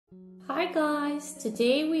Hi guys,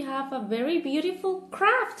 today we have a very beautiful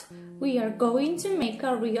craft. We are going to make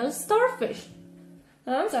a real starfish.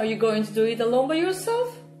 And are you going to do it alone by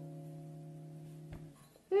yourself?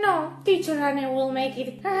 No, teacher Anna will make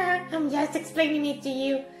it. I'm just explaining it to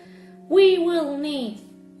you. We will need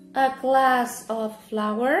a glass of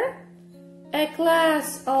flour, a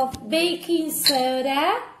glass of baking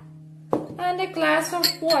soda, and a glass of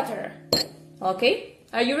water. Okay,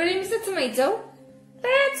 are you ready, Mr. Tomato?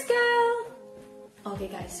 Let's go! Okay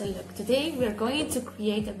guys, so look, today we are going to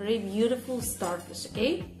create a very beautiful starfish,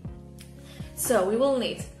 okay? So we will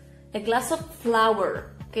need a glass of flour,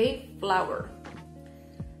 okay? Flour.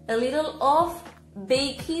 A little of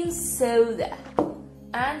baking soda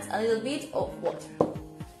and a little bit of water.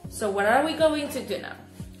 So what are we going to do now?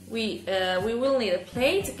 We will need a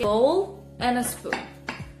plate, a bowl and a spoon.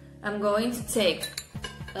 I'm going to take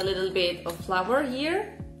a little bit of flour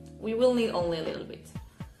here. We will need only a little bit.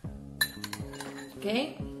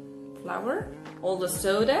 Okay, flour, all the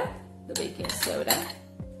soda, the baking soda.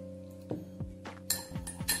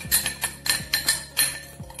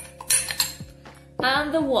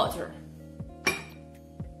 And the water.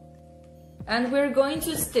 And we're going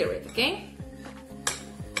to stir it, okay?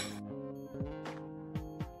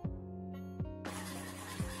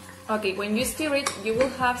 Okay, when you stir it, you will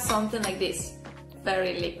have something like this,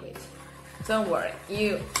 very liquid. Don't worry,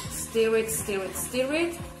 you stir it, stir it, stir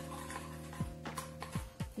it.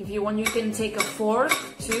 If you want, you can take a fork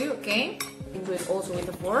too, okay? You can do it also with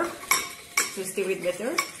a fork to stir it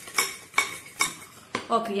better.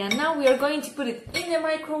 Okay, and now we are going to put it in the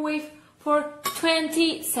microwave for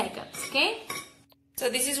 20 seconds, okay? So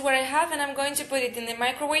this is what I have, and I'm going to put it in the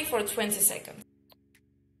microwave for 20 seconds.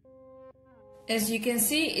 As you can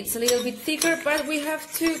see, it's a little bit thicker, but we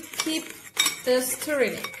have to keep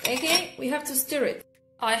stirring it, okay? We have to stir it.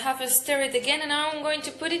 I have to stir it again, and now I'm going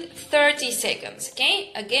to put it 30 seconds,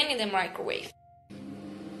 okay? Again in the microwave.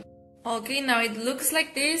 Okay, now it looks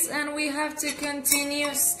like this, and we have to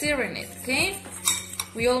continue stirring it, okay?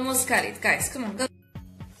 We almost got it, guys, come on, go.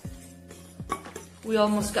 We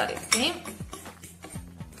almost got it, okay?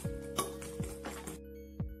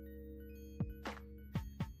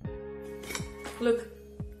 Look.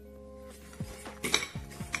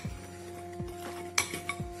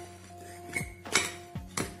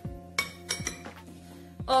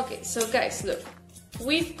 Okay, so guys, look,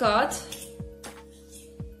 we've got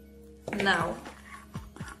now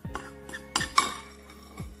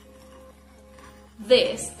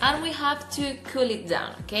this, and we have to cool it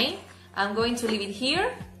down, okay? I'm going to leave it here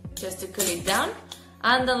just to cool it down,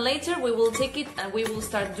 and then later we will take it and we will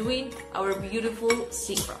start doing our beautiful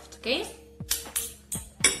sea craft, okay?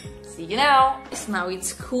 See you now. Now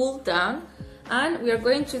it's cooled down, and we are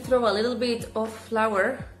going to throw a little bit of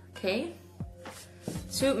flour, okay,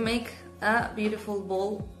 to make a beautiful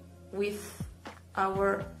bowl with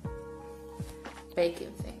our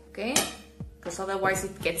baking thing, okay? Because otherwise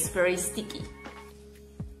it gets very sticky.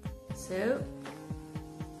 So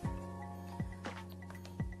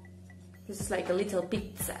this is like a little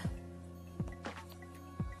pizza.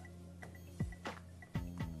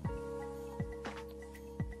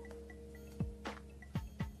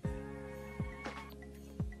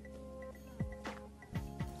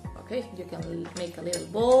 Okay, you can make a little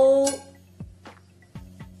bowl.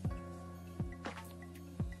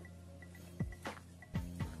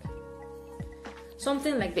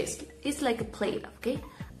 Something like this. It's like a plate, okay?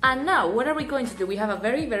 And now, what are we going to do? We have a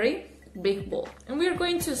very, very big bowl. And we are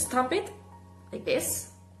going to stamp it like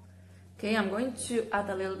this. Okay, I'm going to add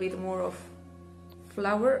a little bit more of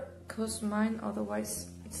flour, because mine, otherwise,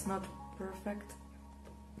 it's not perfect.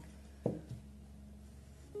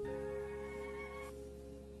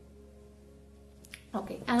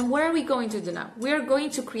 Okay, and what are we going to do now? We are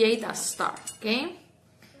going to create a star, okay?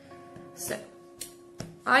 So,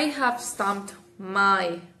 I have stamped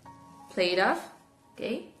my plate off,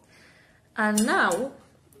 okay? And now,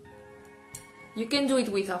 you can do it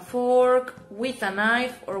with a fork, with a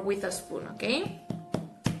knife, or with a spoon, okay?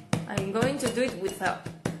 I'm going to do it with a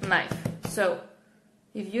knife. So,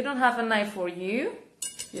 if you don't have a knife for you,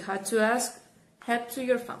 you have to ask help to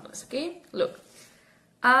your families, okay? Look.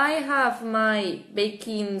 I have my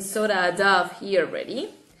baking soda dough here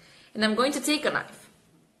ready, and I'm going to take a knife.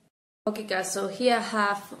 Okay guys, so here I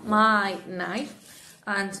have my knife,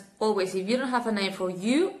 and always if you don't have a knife for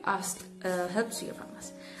you, ask help to your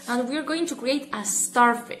families. And we're going to create a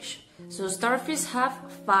starfish. So starfish have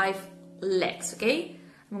 5 legs, okay?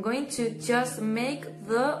 I'm going to just make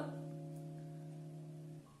the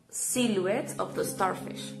silhouette of the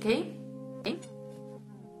starfish, okay?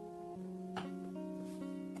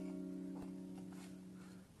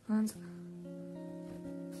 And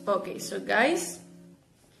okay, so guys,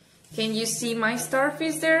 can you see my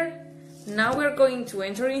starfish there? Now we're going to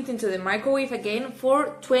enter it into the microwave again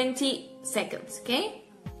for 20 seconds, okay?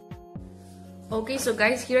 Okay, so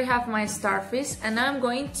guys, here I have my starfish, and now I'm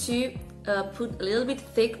going to put a little bit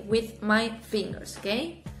thick with my fingers,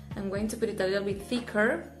 okay? I'm going to put it a little bit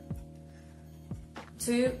thicker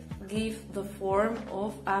to give the form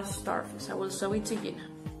of a starfish. I will show it to you now.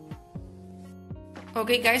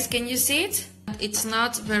 Okay guys, can you see it? It's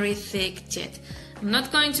not very thick yet. I'm not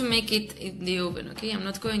going to make it in the oven, okay? I'm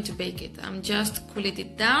not going to bake it. I'm just cooling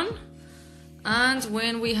it down, and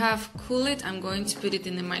when we have cooled it, I'm going to put it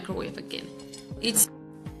in the microwave again.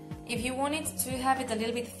 If you want it to have it a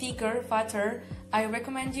little bit thicker, fatter, I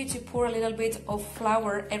recommend you to pour a little bit of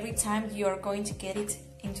flour every time you are going to get it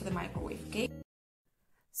into the microwave, okay?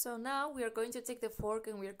 So now we are going to take the fork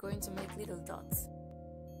and we are going to make little dots.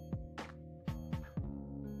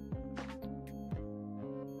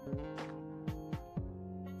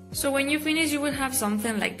 So when you finish, you will have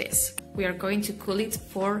something like this. We are going to cool it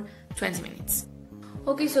for 20 minutes.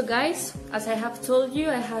 Okay, so guys, as I have told you,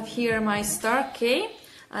 I have here my star, okay?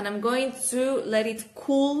 And I'm going to let it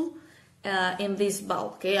cool in this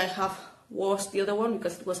bowl, okay? I have washed the other one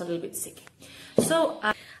because it was a little bit sticky. So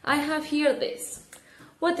I have here this.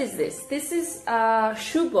 What is this? This is a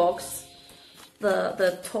shoebox,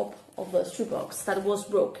 the top of the shoebox that was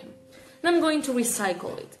broken. And I'm going to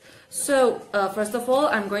recycle it. So, first of all,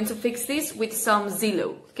 I'm going to fix this with some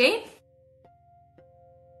Zillow, okay?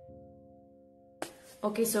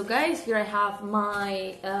 Okay, so guys, here I have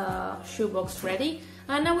my shoebox ready.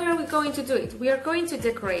 And now where are we going to do it? We are going to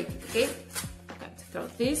decorate it, okay? I'm going to throw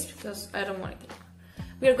this because I don't want it.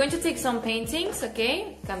 We are going to take some paintings,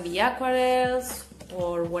 okay? It can be aquarels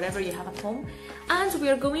or whatever you have at home. And we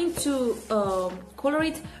are going to color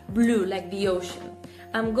it blue, like the ocean.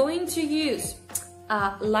 I'm going to use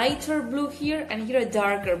a lighter blue here and here a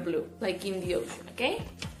darker blue, like in the ocean, okay?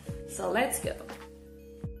 So let's go.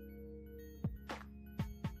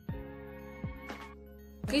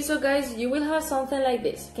 Okay, so guys, you will have something like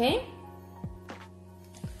this, okay?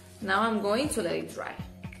 Now I'm going to let it dry.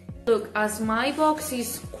 Look, as my box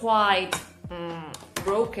is quite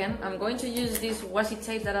broken, I'm going to use this washi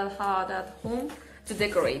tape that I had at home to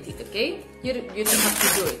decorate it, okay? You don't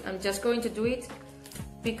have to do it. I'm just going to do it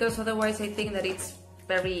because otherwise I think that it's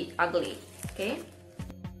very ugly, okay?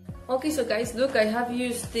 Okay, so guys, look, I have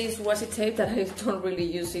used this washi tape that I don't really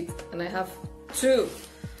use it, and I have two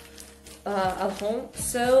at home,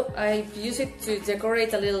 so I use it to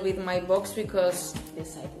decorate a little bit my box because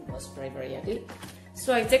this side was very ugly.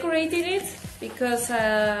 So I decorated it because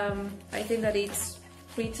I think that it's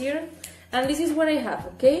prettier, and this is what I have,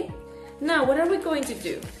 okay? Now, what are we going to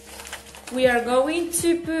do? We are going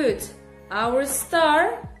to put our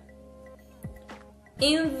star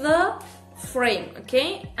in the frame,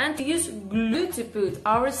 okay? And to use glue to put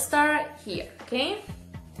our star here, okay?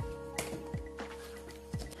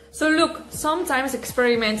 So look, sometimes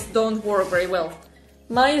experiments don't work very well.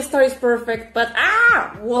 My star is perfect, but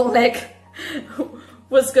one leg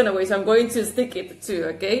was gonna away, so I'm going to stick it too,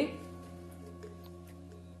 okay?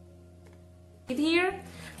 Here,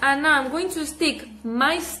 and now I'm going to stick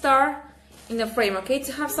my star in the frame, okay?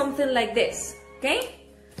 To have something like this, okay?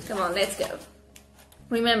 Come on, let's go.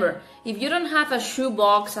 Remember, if you don't have a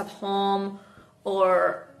shoebox at home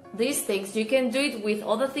or these things, you can do it with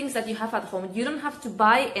other things that you have at home. You don't have to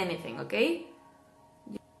buy anything, okay?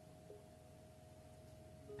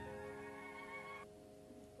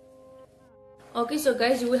 Okay, so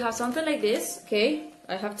guys, you will have something like this, okay?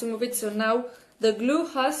 I have to move it, so now the glue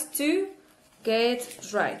has to get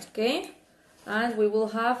dried, okay? And we will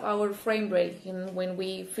have our frame break, and when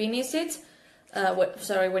we finish it,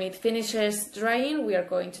 when it finishes drying, we are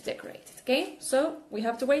going to decorate it, okay? So we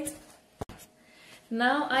have to wait.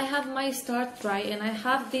 Now I have my star dry, and I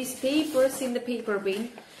have these papers in the paper bin.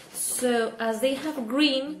 So as they have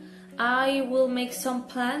green, I will make some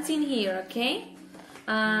plants in here, okay?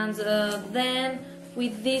 And then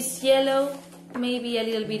with this yellow, maybe a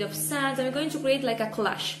little bit of sand, I'm going to create like a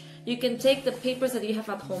collage. You can take the papers that you have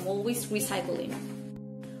at home, always recycling.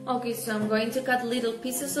 Okay, so I'm going to cut little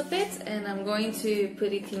pieces of it and I'm going to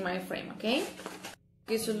put it in my frame, okay?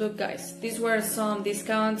 Okay, so look guys, these were some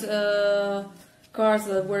discount cards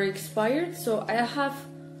that were expired, so I have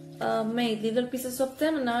made little pieces of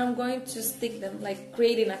them, and now I'm going to stick them, like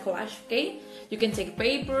creating a collage, okay? You can take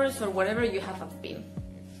papers or whatever you have at bin.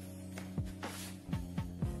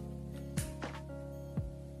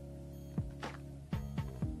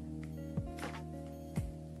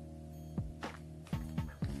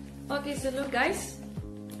 Okay, so look guys,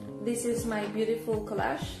 this is my beautiful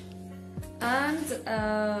collage, and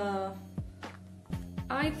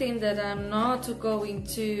I think that I'm not going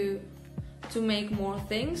to make more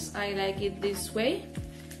things. I like it this way,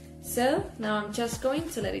 so now I'm just going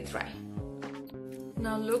to let it dry.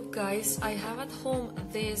 Now look guys, I have at home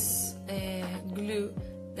this glue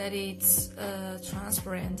that it's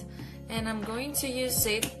transparent, and I'm going to use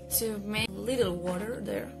it to make a little water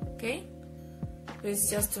there, okay? But it's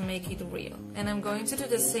just to make it real. And I'm going to do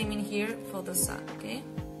the same in here for the sun, okay?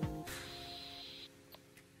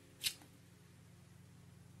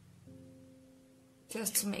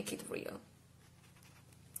 Just to make it real.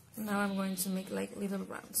 Now I'm going to make like little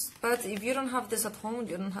rounds. But if you don't have this at home,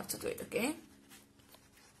 you don't have to do it, okay?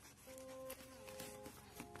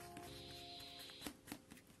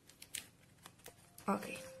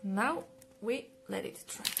 Okay, now we let it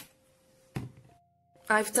dry.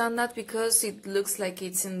 I've done that because it looks like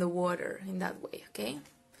it's in the water in that way, okay?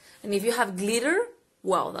 And if you have glitter,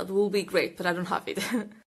 well, that will be great, but I don't have it.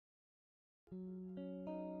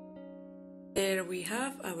 There we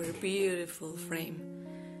have our beautiful frame.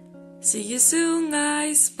 See you soon,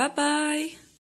 guys. Bye-bye.